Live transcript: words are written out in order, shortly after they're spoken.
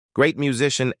Great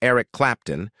musician Eric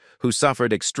Clapton, who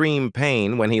suffered extreme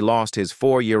pain when he lost his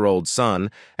 4-year-old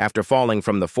son after falling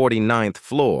from the 49th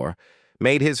floor,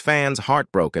 made his fans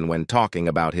heartbroken when talking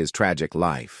about his tragic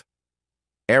life.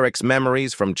 Eric's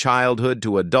memories from childhood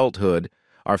to adulthood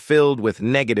are filled with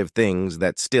negative things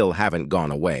that still haven't gone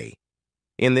away.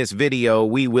 In this video,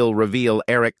 we will reveal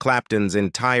Eric Clapton's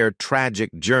entire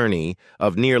tragic journey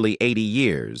of nearly 80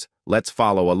 years. Let's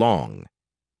follow along.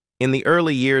 In the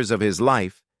early years of his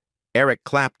life, Eric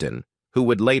Clapton, who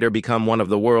would later become one of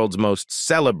the world's most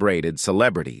celebrated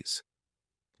celebrities,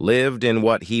 lived in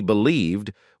what he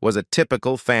believed was a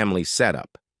typical family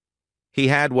setup. He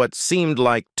had what seemed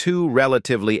like two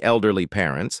relatively elderly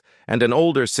parents and an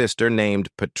older sister named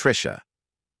Patricia.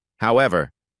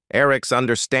 However, Eric's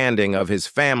understanding of his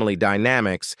family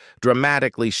dynamics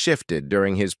dramatically shifted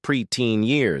during his preteen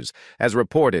years, as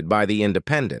reported by The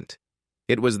Independent.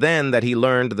 It was then that he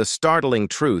learned the startling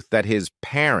truth that his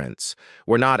parents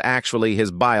were not actually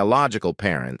his biological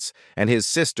parents, and his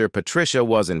sister Patricia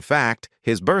was, in fact,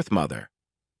 his birth mother.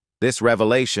 This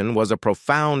revelation was a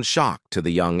profound shock to the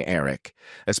young Eric,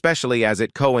 especially as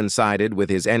it coincided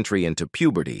with his entry into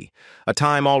puberty, a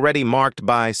time already marked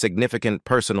by significant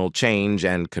personal change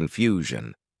and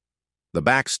confusion. The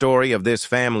backstory of this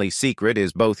family secret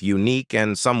is both unique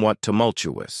and somewhat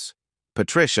tumultuous.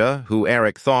 Patricia, who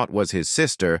Eric thought was his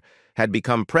sister, had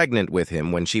become pregnant with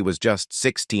him when she was just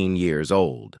 16 years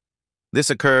old. This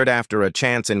occurred after a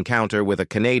chance encounter with a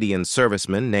Canadian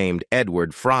serviceman named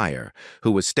Edward Fryer,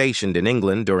 who was stationed in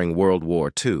England during World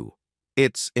War II.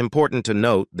 It's important to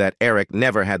note that Eric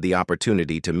never had the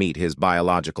opportunity to meet his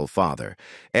biological father.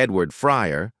 Edward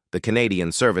Fryer, the Canadian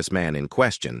serviceman in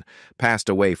question, passed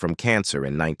away from cancer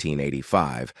in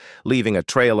 1985, leaving a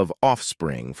trail of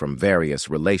offspring from various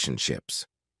relationships.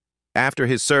 After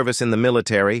his service in the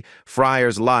military,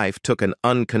 Fryer's life took an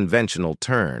unconventional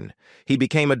turn. He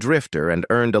became a drifter and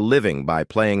earned a living by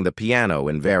playing the piano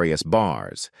in various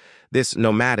bars. This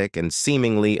nomadic and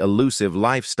seemingly elusive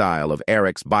lifestyle of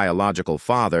Eric's biological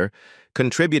father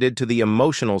contributed to the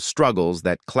emotional struggles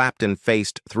that Clapton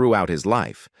faced throughout his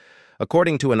life.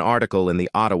 According to an article in the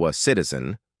Ottawa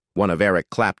Citizen, one of Eric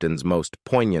Clapton's most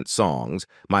poignant songs,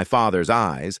 My Father's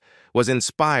Eyes, was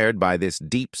inspired by this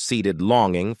deep-seated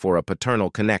longing for a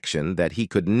paternal connection that he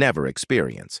could never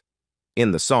experience.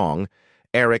 In the song,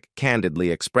 Eric candidly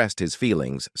expressed his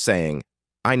feelings, saying,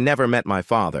 "I never met my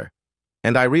father,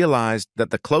 and I realized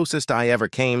that the closest I ever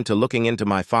came to looking into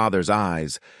my father's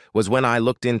eyes was when I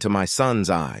looked into my son's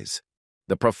eyes."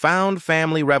 The profound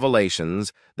family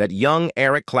revelations that young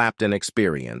Eric Clapton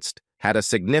experienced had a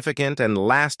significant and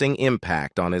lasting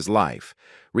impact on his life,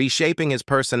 reshaping his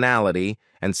personality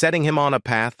and setting him on a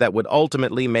path that would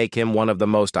ultimately make him one of the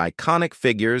most iconic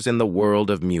figures in the world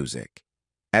of music.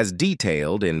 As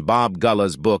detailed in Bob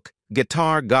Gulla's book,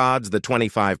 Guitar Gods: The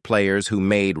 25 Players Who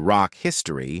Made Rock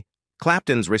History,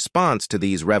 Clapton's response to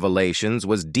these revelations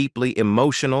was deeply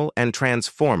emotional and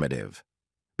transformative.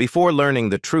 Before learning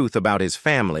the truth about his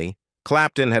family,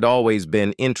 Clapton had always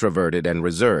been introverted and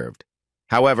reserved.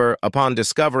 However, upon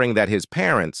discovering that his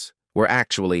parents were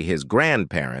actually his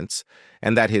grandparents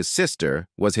and that his sister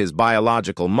was his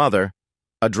biological mother,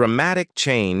 a dramatic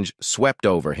change swept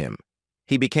over him.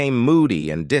 He became moody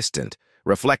and distant,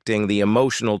 reflecting the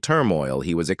emotional turmoil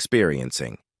he was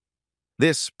experiencing.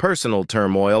 This personal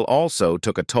turmoil also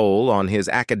took a toll on his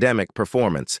academic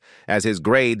performance as his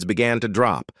grades began to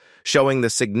drop, showing the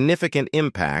significant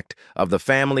impact of the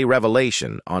family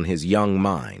revelation on his young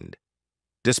mind.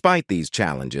 Despite these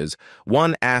challenges,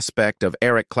 one aspect of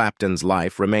Eric Clapton's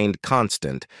life remained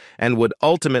constant and would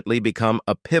ultimately become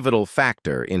a pivotal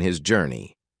factor in his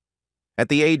journey. At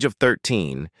the age of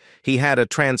 13, he had a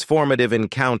transformative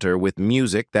encounter with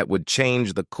music that would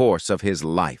change the course of his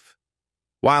life.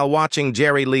 While watching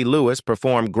Jerry Lee Lewis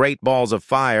perform Great Balls of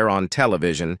Fire on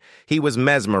television, he was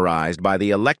mesmerized by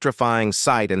the electrifying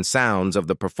sight and sounds of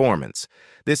the performance.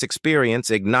 This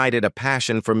experience ignited a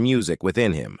passion for music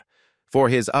within him. For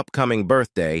his upcoming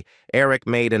birthday, Eric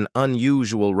made an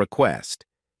unusual request.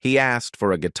 He asked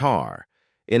for a guitar.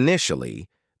 Initially,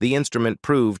 the instrument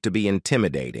proved to be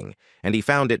intimidating, and he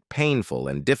found it painful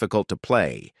and difficult to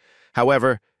play.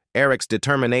 However, Eric's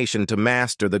determination to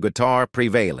master the guitar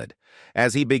prevailed.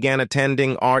 As he began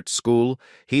attending art school,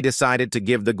 he decided to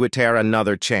give the guitar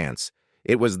another chance.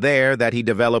 It was there that he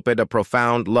developed a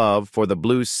profound love for the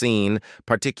blues scene,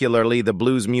 particularly the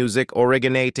blues music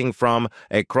originating from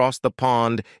across the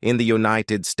pond in the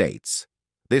United States.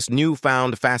 This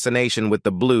newfound fascination with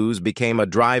the blues became a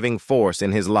driving force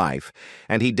in his life,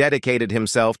 and he dedicated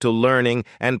himself to learning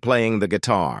and playing the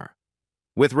guitar.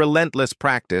 With relentless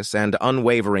practice and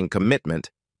unwavering commitment,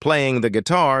 Playing the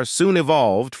guitar soon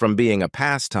evolved from being a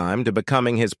pastime to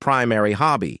becoming his primary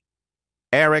hobby.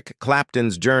 Eric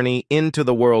Clapton's journey into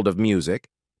the world of music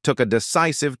took a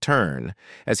decisive turn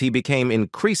as he became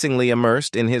increasingly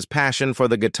immersed in his passion for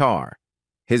the guitar.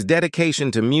 His dedication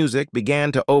to music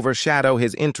began to overshadow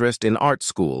his interest in art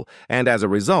school, and as a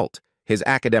result, his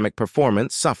academic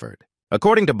performance suffered.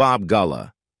 According to Bob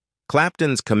Gulla,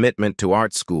 Clapton's commitment to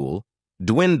art school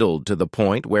dwindled to the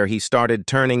point where he started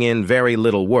turning in very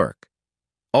little work,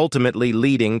 ultimately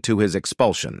leading to his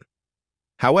expulsion.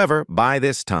 However, by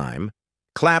this time,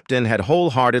 Clapton had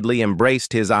wholeheartedly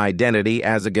embraced his identity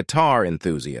as a guitar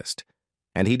enthusiast,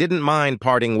 and he didn't mind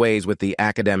parting ways with the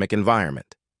academic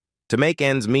environment. To make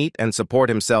ends meet and support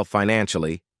himself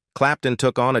financially, Clapton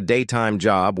took on a daytime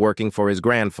job working for his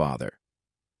grandfather.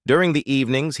 During the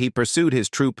evenings, he pursued his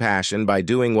true passion by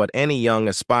doing what any young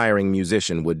aspiring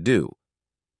musician would do.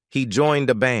 He joined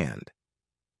a band.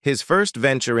 His first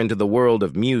venture into the world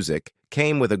of music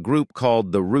came with a group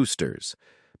called the Roosters,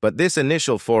 but this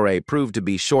initial foray proved to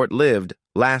be short-lived,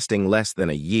 lasting less than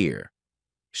a year.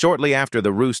 Shortly after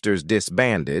the Roosters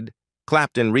disbanded,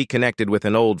 Clapton reconnected with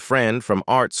an old friend from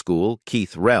art school,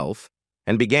 Keith Relf,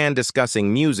 and began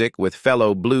discussing music with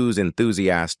fellow blues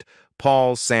enthusiast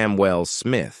Paul Samwell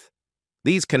Smith.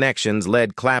 These connections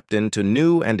led Clapton to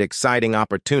new and exciting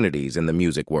opportunities in the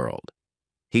music world.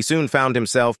 He soon found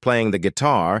himself playing the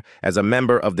guitar as a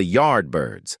member of the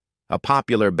Yardbirds, a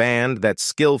popular band that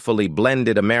skillfully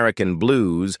blended American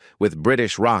blues with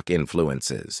British rock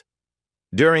influences.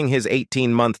 During his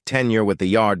 18-month tenure with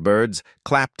the Yardbirds,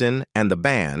 Clapton and the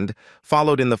band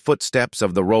followed in the footsteps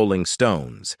of the Rolling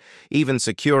Stones, even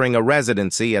securing a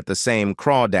residency at the same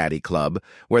Crawdaddy Club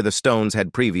where the Stones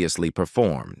had previously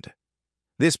performed.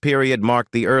 This period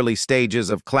marked the early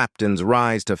stages of Clapton's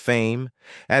rise to fame,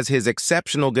 as his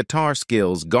exceptional guitar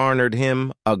skills garnered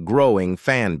him a growing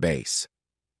fan base.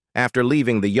 After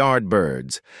leaving the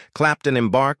Yardbirds, Clapton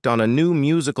embarked on a new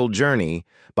musical journey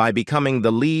by becoming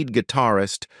the lead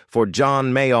guitarist for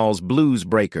John Mayall's Blues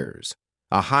Breakers,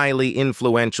 a highly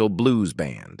influential blues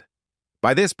band.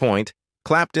 By this point,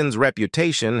 Clapton's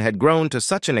reputation had grown to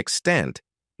such an extent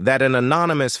that an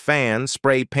anonymous fan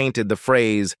spray-painted the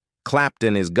phrase,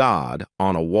 "Clapton is God,"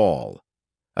 on a wall,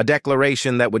 a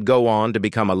declaration that would go on to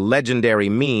become a legendary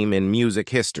meme in music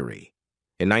history.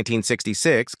 In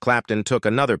 1966, Clapton took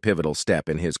another pivotal step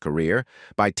in his career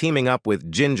by teaming up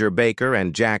with Ginger Baker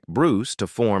and Jack Bruce to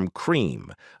form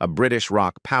Cream, a British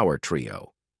rock power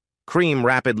trio. Cream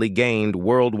rapidly gained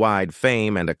worldwide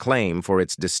fame and acclaim for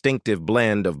its distinctive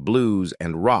blend of blues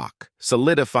and rock,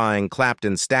 solidifying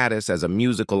Clapton's status as a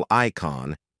musical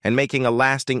icon and making a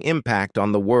lasting impact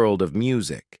on the world of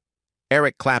music.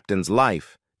 Eric Clapton's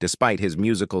life, despite his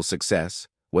musical success,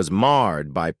 was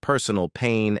marred by personal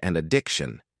pain and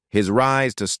addiction. His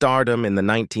rise to stardom in the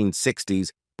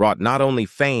 1960s brought not only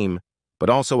fame, but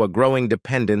also a growing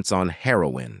dependence on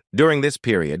heroin. During this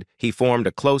period, he formed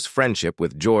a close friendship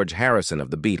with George Harrison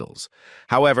of the Beatles.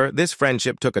 However, this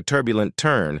friendship took a turbulent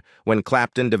turn when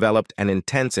Clapton developed an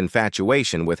intense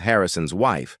infatuation with Harrison's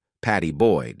wife, Pattie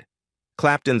Boyd.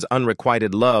 Clapton's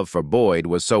unrequited love for Boyd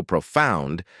was so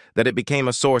profound that it became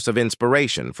a source of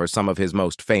inspiration for some of his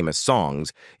most famous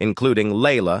songs, including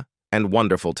Layla and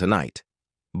Wonderful Tonight.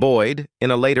 Boyd,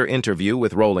 in a later interview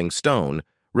with Rolling Stone,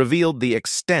 revealed the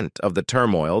extent of the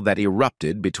turmoil that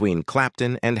erupted between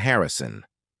Clapton and Harrison.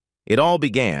 It all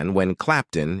began when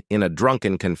Clapton, in a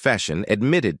drunken confession,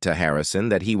 admitted to Harrison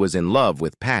that he was in love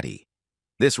with Pattie.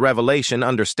 This revelation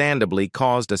understandably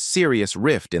caused a serious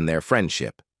rift in their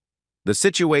friendship. The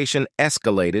situation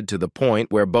escalated to the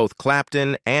point where both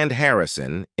Clapton and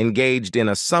Harrison engaged in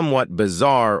a somewhat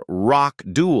bizarre rock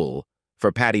duel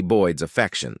for Pattie Boyd's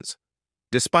affections.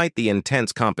 Despite the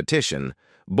intense competition,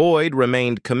 Boyd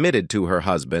remained committed to her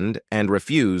husband and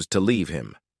refused to leave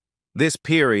him. This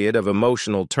period of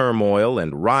emotional turmoil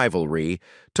and rivalry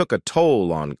took a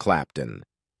toll on Clapton,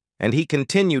 and he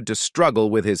continued to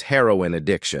struggle with his heroin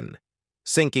addiction,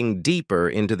 sinking deeper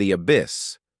into the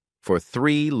abyss for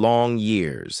 3 long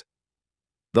years.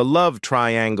 The love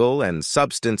triangle and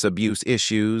substance abuse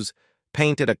issues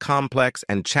painted a complex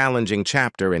and challenging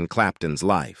chapter in Clapton's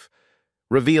life,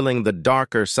 revealing the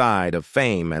darker side of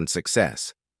fame and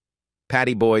success.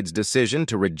 Pattie Boyd's decision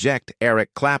to reject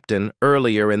Eric Clapton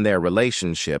earlier in their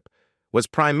relationship was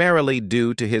primarily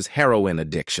due to his heroin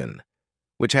addiction,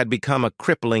 which had become a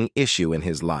crippling issue in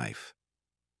his life.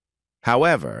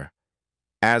 However,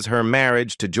 as her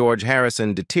marriage to George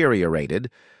Harrison deteriorated,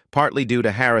 partly due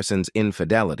to Harrison's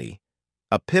infidelity,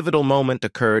 a pivotal moment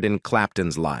occurred in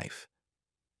Clapton's life.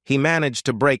 He managed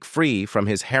to break free from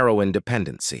his heroin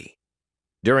dependency.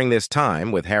 During this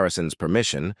time, with Harrison's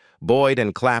permission, Boyd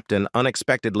and Clapton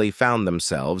unexpectedly found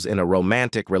themselves in a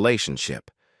romantic relationship.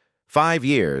 5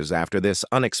 years after this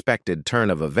unexpected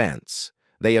turn of events,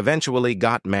 they eventually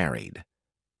got married.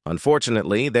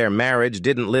 Unfortunately, their marriage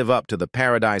didn't live up to the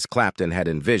paradise Clapton had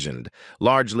envisioned,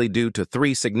 largely due to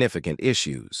 3 significant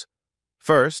issues.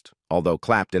 First, although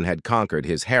Clapton had conquered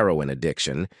his heroin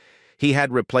addiction, he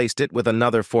had replaced it with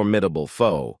another formidable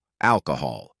foe,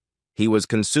 alcohol. He was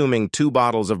consuming 2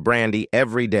 bottles of brandy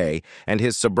every day, and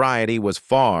his sobriety was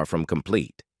far from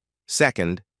complete.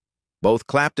 Second, both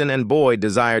Clapton and Boyd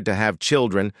desired to have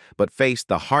children, but faced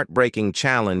the heartbreaking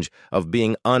challenge of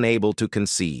being unable to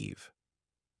conceive.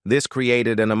 This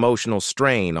created an emotional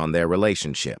strain on their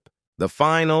relationship. The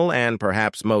final and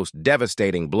perhaps most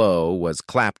devastating blow was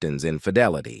Clapton's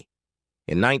infidelity.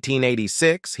 In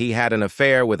 1986, he had an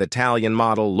affair with Italian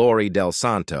model Lori Del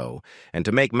Santo, and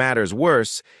to make matters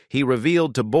worse, he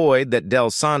revealed to Boyd that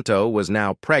Del Santo was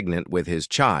now pregnant with his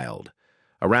child.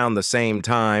 Around the same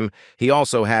time, he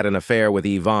also had an affair with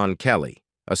Yvonne Kelly,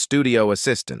 a studio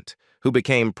assistant, who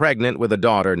became pregnant with a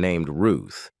daughter named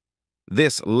Ruth.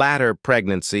 This latter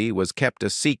pregnancy was kept a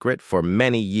secret for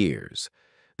many years.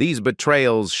 These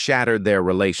betrayals shattered their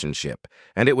relationship,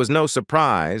 and it was no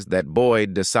surprise that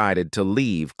Boyd decided to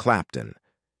leave Clapton.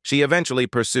 She eventually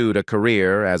pursued a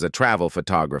career as a travel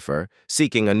photographer,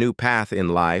 seeking a new path in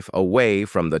life away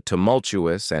from the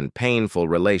tumultuous and painful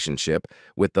relationship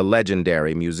with the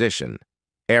legendary musician.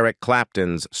 Eric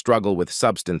Clapton's struggle with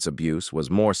substance abuse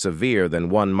was more severe than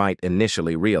one might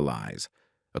initially realize.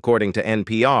 According to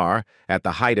NPR, at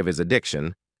the height of his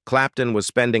addiction, Clapton was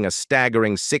spending a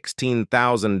staggering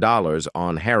 $16,000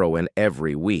 on heroin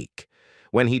every week.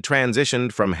 When he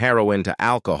transitioned from heroin to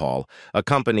alcohol,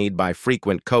 accompanied by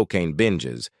frequent cocaine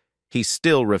binges, he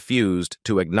still refused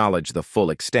to acknowledge the full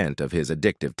extent of his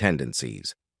addictive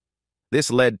tendencies.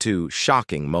 This led to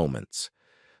shocking moments,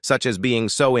 such as being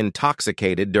so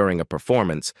intoxicated during a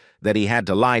performance that he had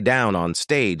to lie down on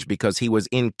stage because he was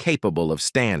incapable of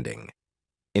standing.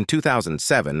 In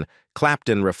 2007,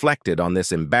 Clapton reflected on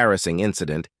this embarrassing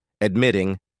incident,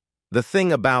 admitting, "The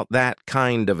thing about that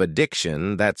kind of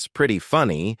addiction that's pretty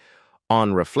funny,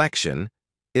 on reflection,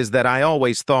 is that I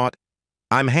always thought,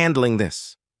 I'm handling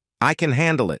this. I can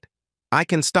handle it. I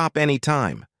can stop any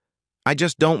time. I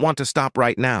just don't want to stop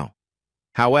right now."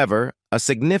 However, a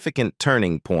significant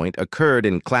turning point occurred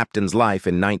in Clapton's life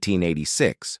in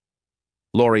 1986.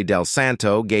 Lori Del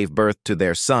Santo gave birth to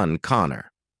their son,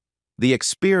 Connor. The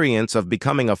experience of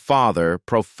becoming a father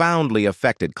profoundly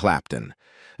affected Clapton,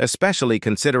 especially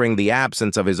considering the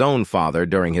absence of his own father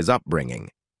during his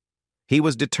upbringing. He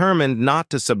was determined not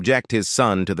to subject his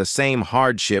son to the same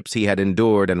hardships he had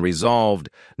endured and resolved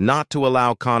not to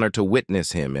allow Connor to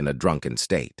witness him in a drunken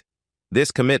state.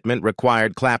 This commitment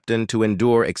required Clapton to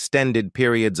endure extended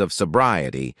periods of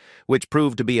sobriety, which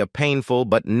proved to be a painful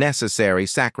but necessary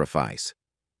sacrifice.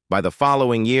 By the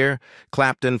following year,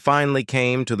 Clapton finally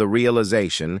came to the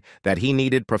realization that he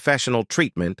needed professional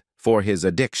treatment for his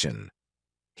addiction.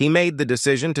 He made the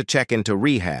decision to check into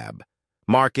rehab,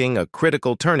 marking a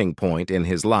critical turning point in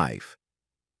his life.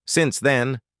 Since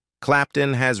then,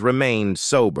 Clapton has remained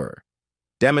sober,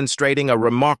 demonstrating a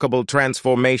remarkable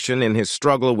transformation in his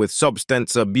struggle with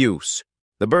substance abuse.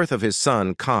 The birth of his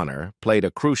son, Connor, played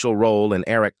a crucial role in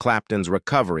Eric Clapton's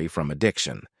recovery from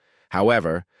addiction.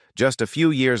 However, just a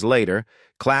few years later,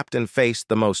 Clapton faced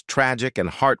the most tragic and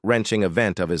heart-wrenching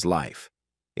event of his life.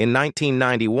 In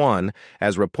 1991,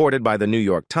 as reported by the New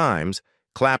York Times,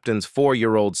 Clapton's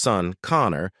 4-year-old son,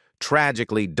 Connor,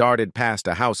 tragically darted past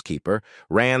a housekeeper,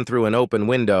 ran through an open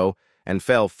window, and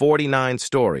fell 49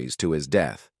 stories to his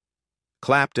death.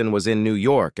 Clapton was in New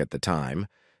York at the time,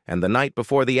 and the night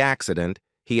before the accident,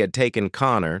 he had taken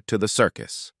Connor to the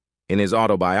circus. In his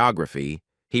autobiography,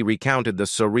 he recounted the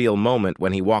surreal moment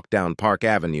when he walked down Park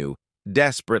Avenue,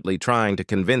 desperately trying to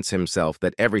convince himself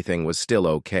that everything was still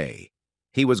okay.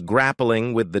 He was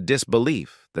grappling with the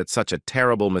disbelief that such a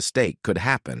terrible mistake could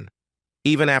happen.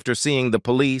 Even after seeing the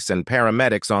police and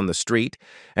paramedics on the street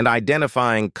and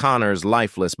identifying Connor's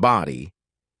lifeless body,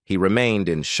 he remained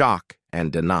in shock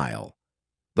and denial.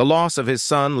 The loss of his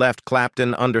son left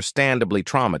Clapton understandably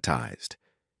traumatized.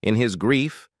 In his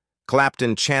grief,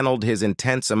 Clapton channeled his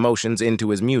intense emotions into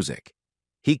his music.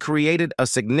 He created a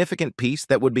significant piece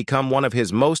that would become one of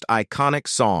his most iconic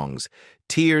songs,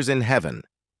 Tears in Heaven.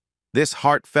 This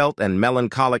heartfelt and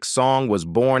melancholic song was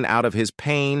born out of his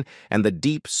pain and the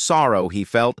deep sorrow he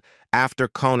felt after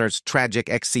Connor's tragic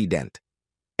accident.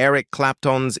 Eric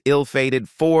Clapton's ill-fated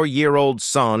 4-year-old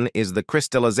son is the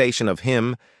crystallization of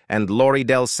him and Lori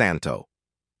Del Santo.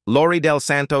 Lori Del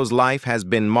Santo's life has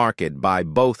been marked by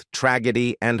both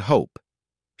tragedy and hope.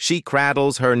 She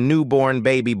cradles her newborn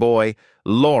baby boy,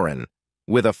 Lauren,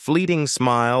 with a fleeting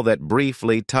smile that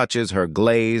briefly touches her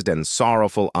glazed and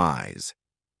sorrowful eyes.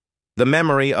 The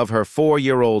memory of her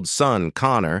 4-year-old son,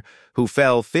 Connor, who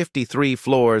fell 53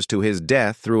 floors to his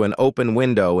death through an open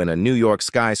window in a New York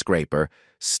skyscraper,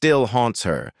 still haunts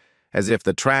her, as if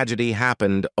the tragedy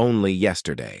happened only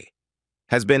yesterday.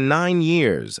 Has been 9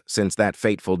 years since that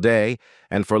fateful day,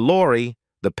 and for Lori,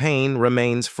 the pain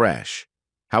remains fresh.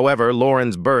 However,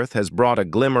 Lauren's birth has brought a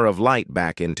glimmer of light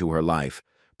back into her life,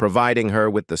 providing her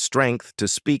with the strength to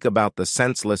speak about the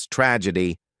senseless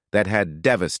tragedy that had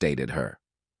devastated her.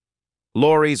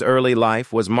 Lori's early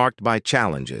life was marked by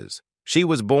challenges. She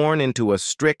was born into a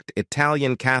strict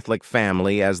Italian Catholic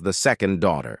family as the second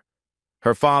daughter.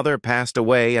 Her father passed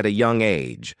away at a young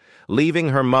age, leaving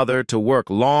her mother to work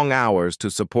long hours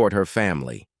to support her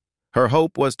family. Her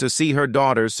hope was to see her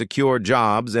daughters secure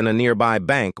jobs in a nearby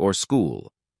bank or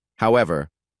school. However,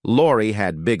 Lori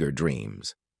had bigger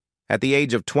dreams. At the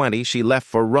age of 20, she left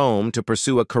for Rome to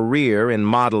pursue a career in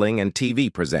modeling and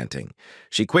TV presenting.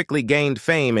 She quickly gained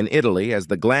fame in Italy as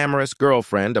the glamorous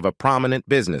girlfriend of a prominent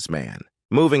businessman.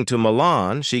 Moving to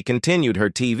Milan, she continued her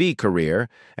TV career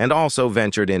and also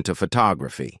ventured into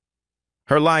photography.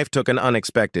 Her life took an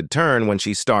unexpected turn when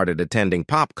she started attending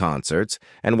pop concerts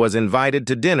and was invited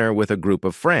to dinner with a group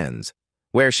of friends,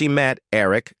 where she met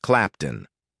Eric Clapton.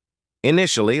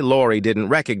 Initially, Lori didn't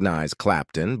recognize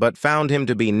Clapton, but found him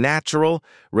to be natural,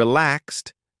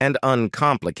 relaxed, and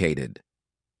uncomplicated.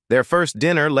 Their first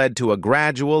dinner led to a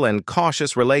gradual and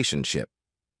cautious relationship.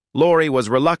 Lori was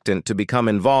reluctant to become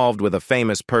involved with a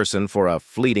famous person for a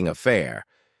fleeting affair.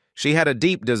 She had a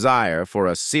deep desire for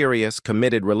a serious,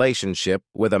 committed relationship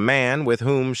with a man with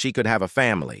whom she could have a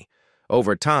family.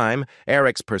 Over time,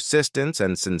 Eric's persistence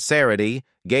and sincerity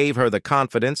gave her the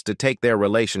confidence to take their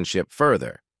relationship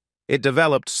further. It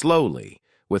developed slowly,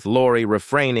 with Lori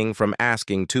refraining from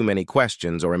asking too many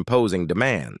questions or imposing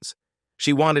demands.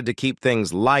 She wanted to keep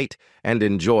things light and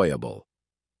enjoyable.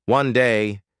 One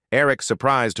day, Eric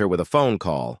surprised her with a phone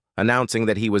call, announcing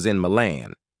that he was in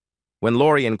Milan. When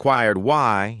Lori inquired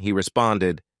why, he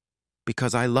responded,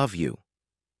 "Because I love you."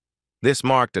 This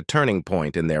marked a turning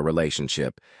point in their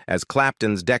relationship, as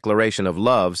Clapton's declaration of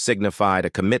love signified a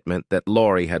commitment that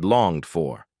Lori had longed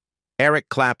for. Eric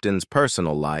Clapton's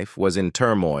personal life was in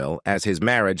turmoil as his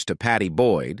marriage to Pattie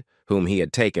Boyd, whom he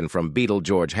had taken from Beatle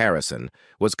George Harrison,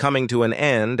 was coming to an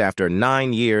end after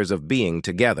 9 years of being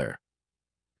together.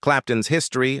 Clapton's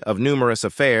history of numerous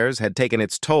affairs had taken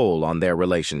its toll on their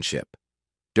relationship.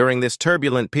 During this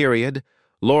turbulent period,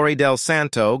 Lori Del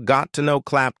Santo got to know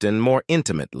Clapton more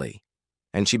intimately,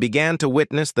 and she began to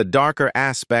witness the darker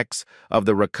aspects of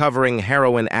the recovering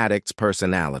heroin addict's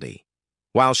personality.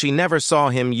 While she never saw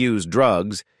him use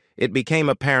drugs, it became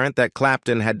apparent that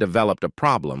Clapton had developed a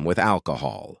problem with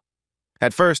alcohol.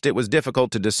 At first, it was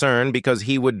difficult to discern because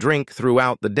he would drink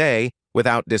throughout the day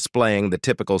without displaying the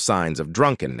typical signs of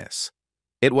drunkenness.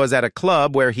 It was at a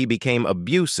club where he became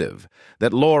abusive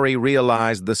that Lori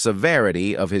realized the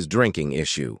severity of his drinking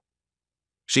issue.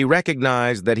 She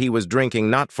recognized that he was drinking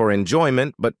not for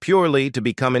enjoyment, but purely to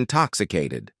become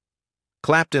intoxicated.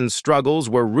 Clapton's struggles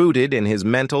were rooted in his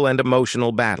mental and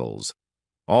emotional battles.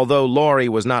 Although Lori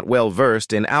was not well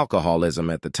versed in alcoholism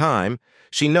at the time,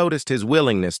 she noticed his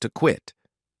willingness to quit.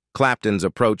 Clapton's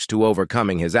approach to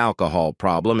overcoming his alcohol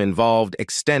problem involved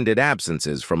extended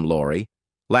absences from Lori,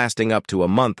 lasting up to a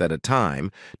month at a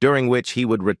time, during which he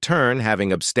would return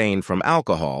having abstained from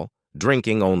alcohol,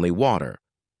 drinking only water.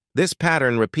 This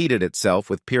pattern repeated itself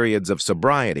with periods of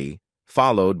sobriety,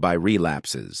 followed by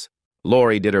relapses.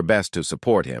 Lori did her best to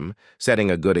support him, setting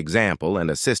a good example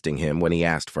and assisting him when he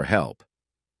asked for help.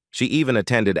 She even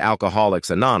attended Alcoholics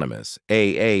Anonymous,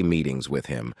 AA meetings with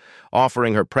him,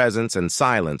 offering her presence and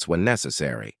silence when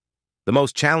necessary. The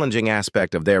most challenging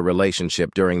aspect of their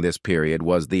relationship during this period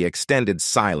was the extended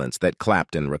silence that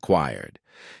Clapton required.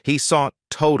 He sought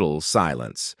total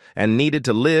silence and needed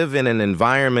to live in an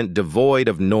environment devoid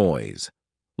of noise.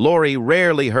 Lori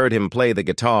rarely heard him play the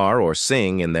guitar or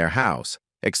sing in their house,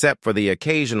 except for the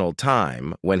occasional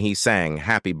time when he sang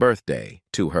Happy Birthday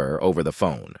to her over the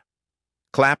phone.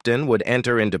 Clapton would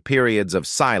enter into periods of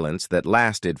silence that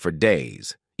lasted for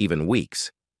days, even weeks.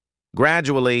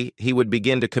 Gradually, he would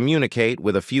begin to communicate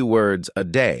with a few words a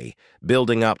day,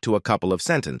 building up to a couple of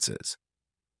sentences.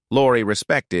 Lori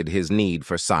respected his need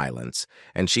for silence,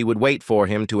 and she would wait for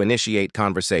him to initiate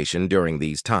conversation during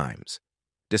these times.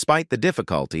 Despite the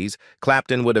difficulties,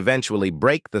 Clapton would eventually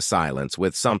break the silence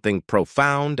with something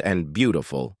profound and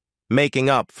beautiful, making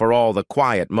up for all the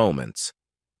quiet moments.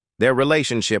 Their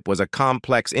relationship was a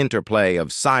complex interplay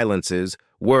of silences,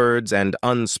 words, and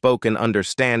unspoken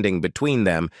understanding between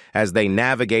them as they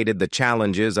navigated the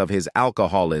challenges of his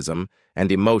alcoholism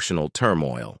and emotional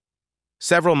turmoil.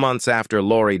 Several months after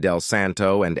Laurie Del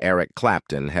Santo and Eric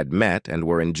Clapton had met and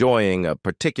were enjoying a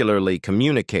particularly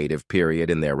communicative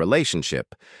period in their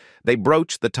relationship, they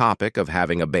broached the topic of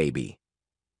having a baby.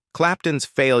 Clapton's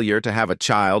failure to have a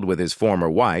child with his former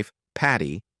wife,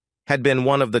 Patty, had been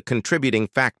one of the contributing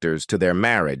factors to their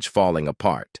marriage falling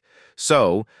apart.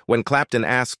 So, when Clapton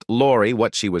asked Laurie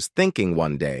what she was thinking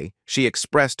one day, she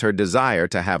expressed her desire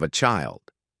to have a child.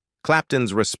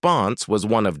 Clapton's response was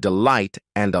one of delight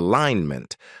and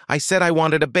alignment. "I said I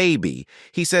wanted a baby."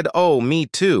 He said, "Oh, me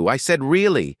too." I said,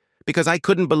 "Really?" Because I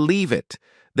couldn't believe it.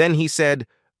 Then he said,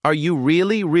 "Are you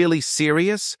really, really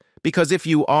serious? Because if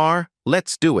you are,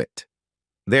 let's do it."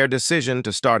 Their decision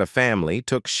to start a family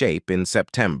took shape in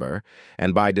September,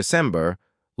 and by December,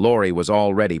 Laurie was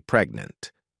already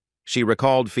pregnant. She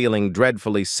recalled feeling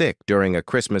dreadfully sick during a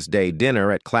Christmas Day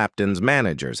dinner at Clapton's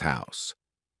manager's house.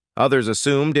 Others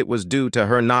assumed it was due to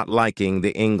her not liking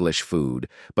the English food,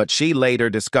 but she later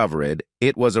discovered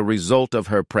it was a result of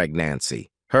her pregnancy.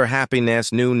 Her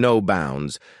happiness knew no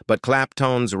bounds, but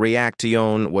Clapton's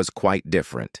reaction was quite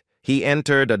different. He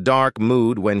entered a dark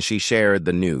mood when she shared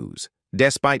the news.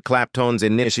 Despite Clapton's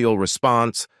initial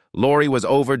response, Laurie was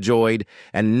overjoyed,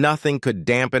 and nothing could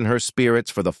dampen her spirits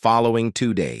for the following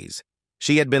 2 days.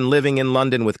 She had been living in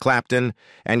London with Clapton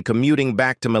and commuting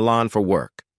back to Milan for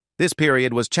work. This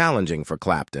period was challenging for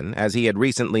Clapton, as he had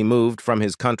recently moved from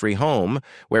his country home,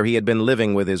 where he had been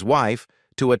living with his wife,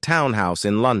 to a townhouse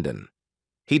in London.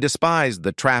 He despised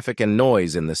the traffic and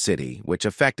noise in the city, which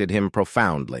affected him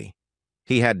profoundly.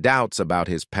 He had doubts about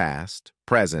his past,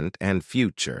 present, and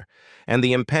future, and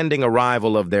the impending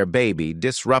arrival of their baby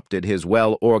disrupted his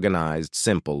well-organized,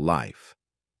 simple life.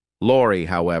 Laurie,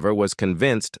 however, was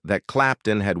convinced that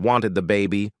Clapton had wanted the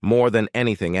baby more than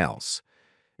anything else.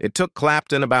 It took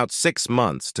Clapton about 6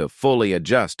 months to fully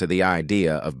adjust to the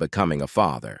idea of becoming a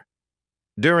father.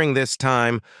 During this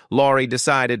time, Laurie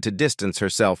decided to distance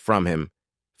herself from him,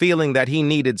 feeling that he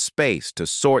needed space to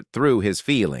sort through his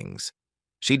feelings.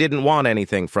 She didn't want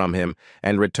anything from him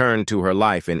and returned to her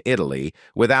life in Italy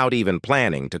without even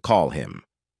planning to call him.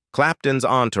 Clapton's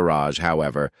entourage,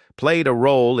 however, played a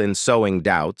role in sowing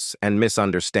doubts and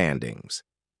misunderstandings.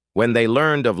 When they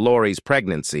learned of Laurie's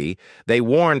pregnancy, they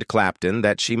warned Clapton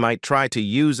that she might try to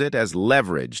use it as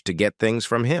leverage to get things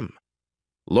from him.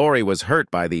 Laurie was hurt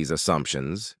by these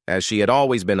assumptions, as she had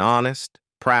always been honest,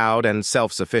 proud, and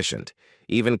self-sufficient,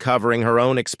 even covering her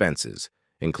own expenses,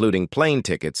 including plane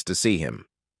tickets to see him.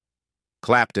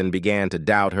 Clapton began to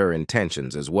doubt her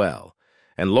intentions as well,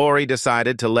 and Laurie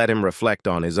decided to let him reflect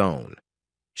on his own.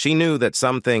 She knew that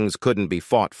some things couldn't be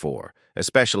fought for,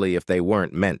 especially if they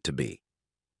weren't meant to be.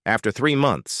 After 3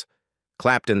 months,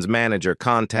 Clapton's manager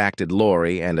contacted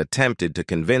Laurie and attempted to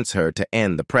convince her to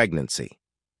end the pregnancy.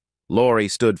 Laurie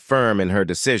stood firm in her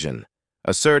decision,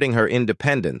 asserting her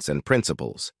independence and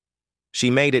principles. She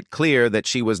made it clear that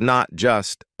she was not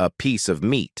just a piece of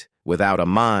meat without a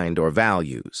mind or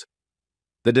values.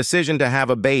 The decision to have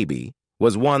a baby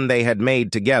was one they had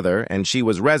made together, and she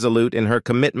was resolute in her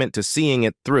commitment to seeing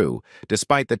it through,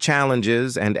 despite the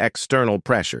challenges and external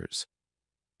pressures.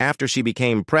 After she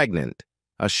became pregnant,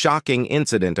 a shocking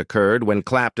incident occurred when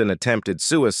Clapton attempted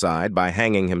suicide by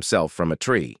hanging himself from a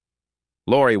tree.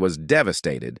 Laurie was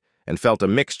devastated and felt a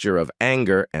mixture of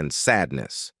anger and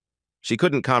sadness. She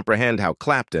couldn't comprehend how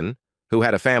Clapton, who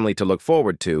had a family to look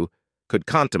forward to, could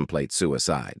contemplate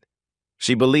suicide.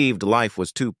 She believed life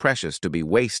was too precious to be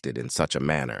wasted in such a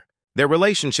manner. Their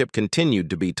relationship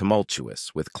continued to be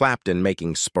tumultuous, with Clapton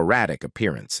making sporadic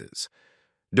appearances.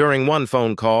 During one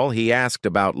phone call, he asked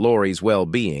about Laurie's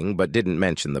well-being but didn't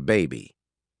mention the baby.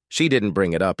 She didn't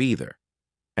bring it up either,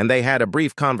 and they had a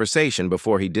brief conversation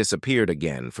before he disappeared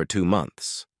again for 2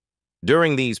 months.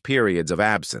 During these periods of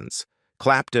absence,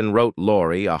 Clapton wrote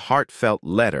Laurie a heartfelt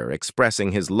letter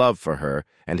expressing his love for her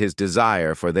and his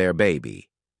desire for their baby.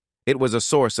 It was a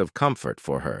source of comfort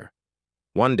for her.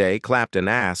 One day, Clapton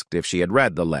asked if she had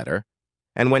read the letter,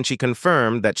 and when she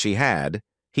confirmed that she had,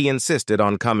 he insisted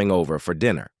on coming over for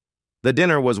dinner. The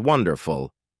dinner was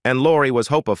wonderful, and Laurie was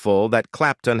hopeful that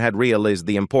Clapton had realized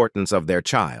the importance of their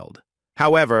child.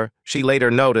 However, she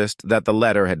later noticed that the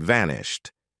letter had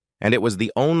vanished, and it was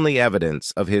the only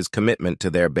evidence of his commitment to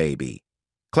their baby.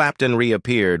 Clapton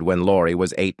reappeared when Laurie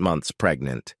was 8 months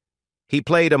pregnant. He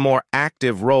played a more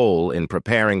active role in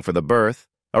preparing for the birth,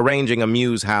 arranging a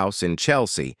Muse house in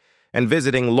Chelsea, and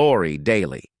visiting Laurie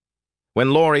daily.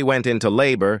 When Laurie went into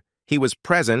labor, he was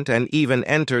present and even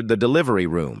entered the delivery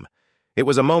room. It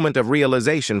was a moment of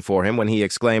realization for him when he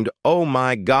exclaimed, "Oh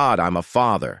my God, I'm a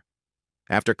father."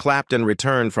 After Clapton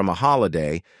returned from a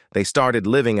holiday, they started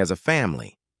living as a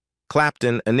family.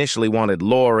 Clapton initially wanted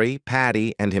Lori,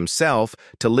 Patty, and himself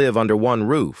to live under one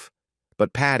roof,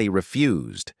 but Patty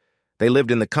refused. They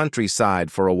lived in the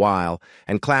countryside for a while,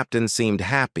 and Clapton seemed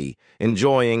happy,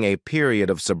 enjoying a period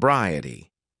of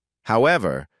sobriety.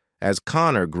 However, as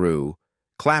Connor grew,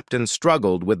 Clapton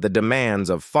struggled with the demands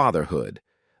of fatherhood.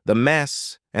 The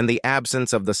mess and the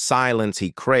absence of the silence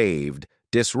he craved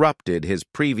disrupted his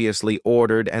previously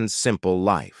ordered and simple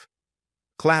life.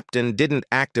 Clapton didn't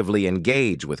actively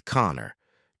engage with Connor,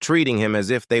 treating him as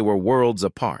if they were worlds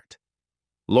apart.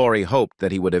 Lori hoped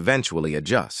that he would eventually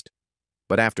adjust,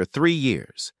 but after 3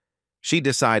 years, she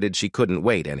decided she couldn't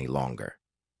wait any longer.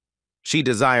 She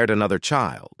desired another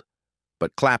child,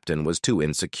 but Clapton was too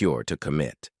insecure to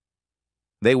commit.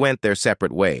 They went their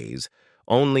separate ways,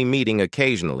 only meeting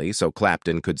occasionally so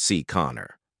Clapton could see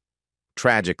Connor.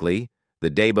 Tragically, the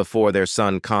day before their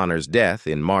son Connor's death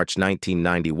in March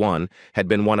 1991 had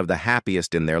been one of the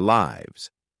happiest in their lives.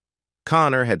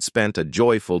 Connor had spent a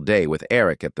joyful day with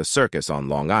Eric at the circus on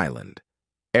Long Island.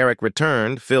 Eric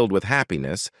returned filled with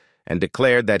happiness and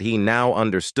declared that he now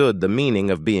understood the meaning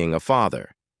of being a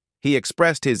father. He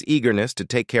expressed his eagerness to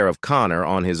take care of Connor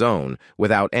on his own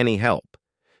without any help.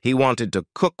 He wanted to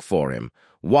cook for him,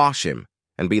 wash him,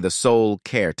 and be the sole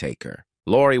caretaker.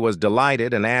 Lori was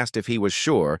delighted and asked if he was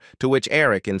sure, to which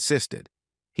Eric insisted.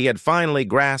 He had finally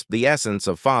grasped the essence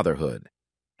of fatherhood.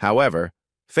 However,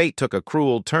 fate took a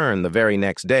cruel turn the very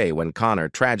next day when Connor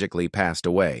tragically passed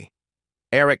away.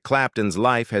 Eric Clapton's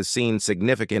life has seen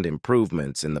significant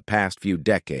improvements in the past few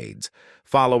decades,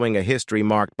 following a history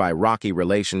marked by rocky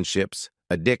relationships,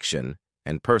 addiction,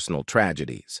 and personal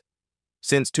tragedies.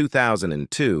 Since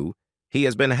 2002, he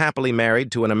has been happily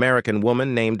married to an American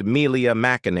woman named Melia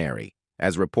McInerney,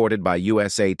 as reported by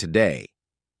USA Today.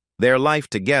 Their life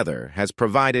together has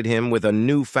provided him with a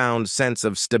newfound sense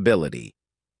of stability.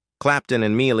 Clapton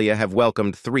and Melia have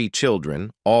welcomed 3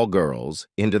 children, all girls,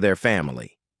 into their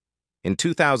family. In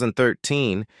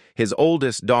 2013, his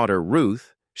oldest daughter,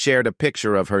 Ruth, shared a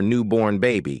picture of her newborn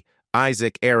baby,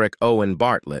 Isaac Eric Owen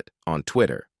Bartlett, on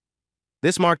Twitter.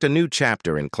 This marked a new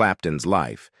chapter in Clapton's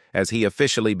life, as he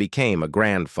officially became a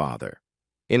grandfather.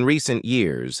 In recent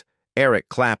years, Eric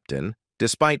Clapton,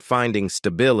 despite finding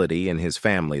stability in his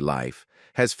family life,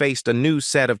 has faced a new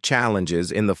set of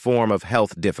challenges in the form of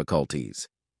health difficulties.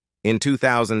 In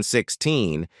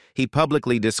 2016, he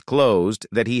publicly disclosed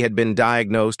that he had been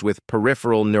diagnosed with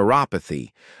peripheral neuropathy,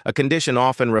 a condition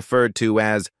often referred to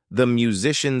as the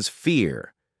musician's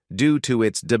fear, due to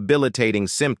its debilitating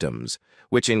symptoms,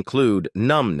 which include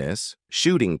numbness,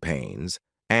 shooting pains,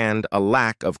 and a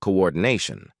lack of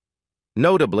coordination.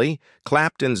 Notably,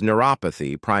 Clapton's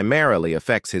neuropathy primarily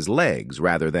affects his legs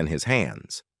rather than his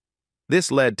hands.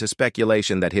 This led to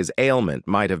speculation that his ailment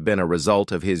might have been a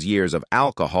result of his years of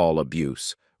alcohol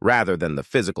abuse rather than the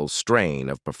physical strain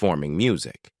of performing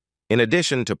music. In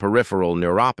addition to peripheral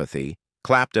neuropathy,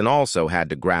 Clapton also had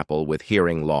to grapple with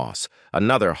hearing loss,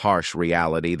 another harsh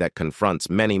reality that confronts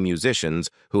many musicians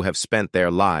who have spent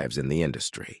their lives in the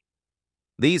industry.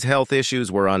 These health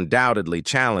issues were undoubtedly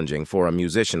challenging for a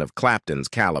musician of Clapton's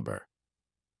caliber.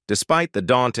 Despite the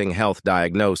daunting health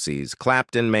diagnoses,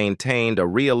 Clapton maintained a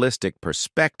realistic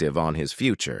perspective on his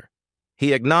future.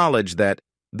 He acknowledged that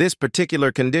this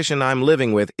particular condition I'm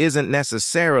living with isn't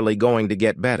necessarily going to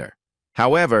get better.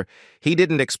 However, he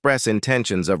didn't express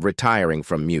intentions of retiring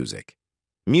from music.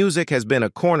 Music has been a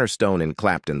cornerstone in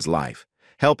Clapton's life,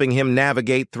 helping him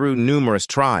navigate through numerous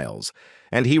trials,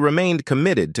 and he remained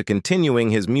committed to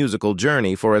continuing his musical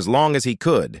journey for as long as he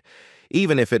could,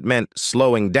 even if it meant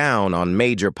slowing down on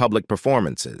major public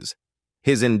performances.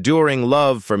 His enduring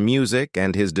love for music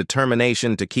and his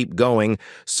determination to keep going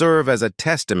serve as a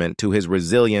testament to his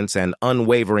resilience and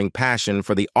unwavering passion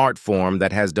for the art form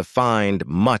that has defined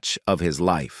much of his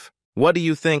life. What do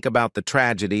you think about the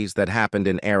tragedies that happened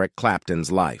in Eric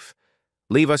Clapton's life?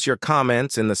 Leave us your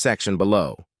comments in the section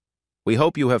below. We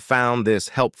hope you have found this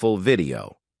helpful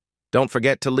video. Don't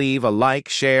forget to leave a like,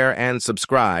 share, and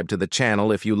subscribe to the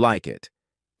channel if you like it.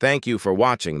 Thank you for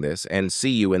watching this, and see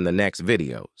you in the next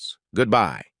videos.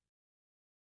 Goodbye.